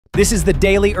This is the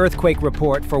daily earthquake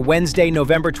report for Wednesday,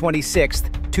 November 26,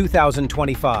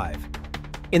 2025.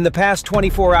 In the past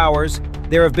 24 hours,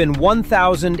 there have been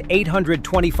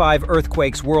 1,825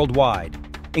 earthquakes worldwide,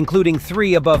 including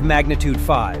 3 above magnitude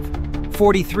 5,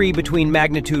 43 between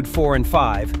magnitude 4 and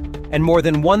 5, and more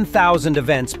than 1,000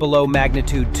 events below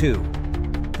magnitude 2.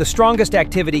 The strongest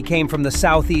activity came from the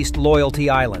southeast Loyalty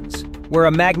Islands, where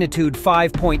a magnitude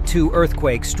 5.2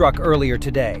 earthquake struck earlier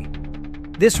today.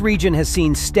 This region has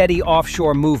seen steady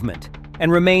offshore movement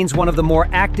and remains one of the more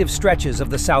active stretches of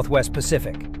the Southwest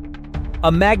Pacific.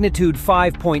 A magnitude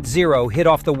 5.0 hit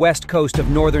off the west coast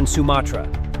of northern Sumatra,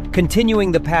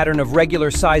 continuing the pattern of regular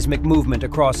seismic movement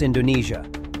across Indonesia.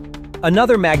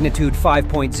 Another magnitude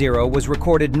 5.0 was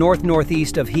recorded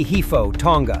north-northeast of Hihifo,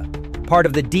 Tonga, part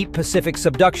of the deep Pacific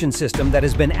subduction system that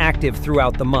has been active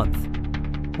throughout the month.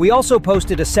 We also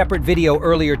posted a separate video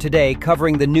earlier today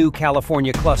covering the new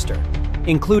California cluster,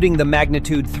 including the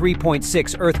magnitude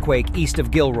 3.6 earthquake east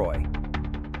of Gilroy.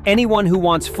 Anyone who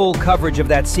wants full coverage of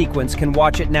that sequence can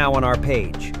watch it now on our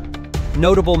page.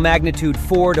 Notable magnitude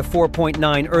 4 to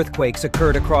 4.9 earthquakes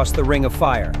occurred across the Ring of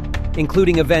Fire,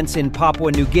 including events in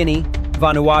Papua New Guinea,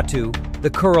 Vanuatu, the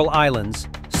Kuril Islands,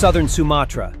 southern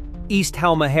Sumatra, East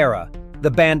Halmahera,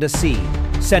 the Banda Sea,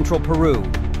 central Peru,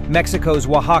 Mexico's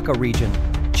Oaxaca region,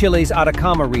 Chile's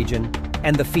Atacama region,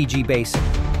 and the Fiji Basin.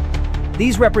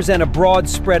 These represent a broad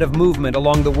spread of movement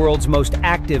along the world's most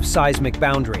active seismic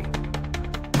boundary.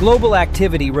 Global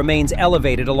activity remains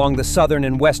elevated along the southern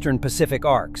and western Pacific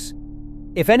arcs.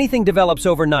 If anything develops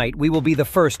overnight, we will be the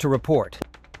first to report.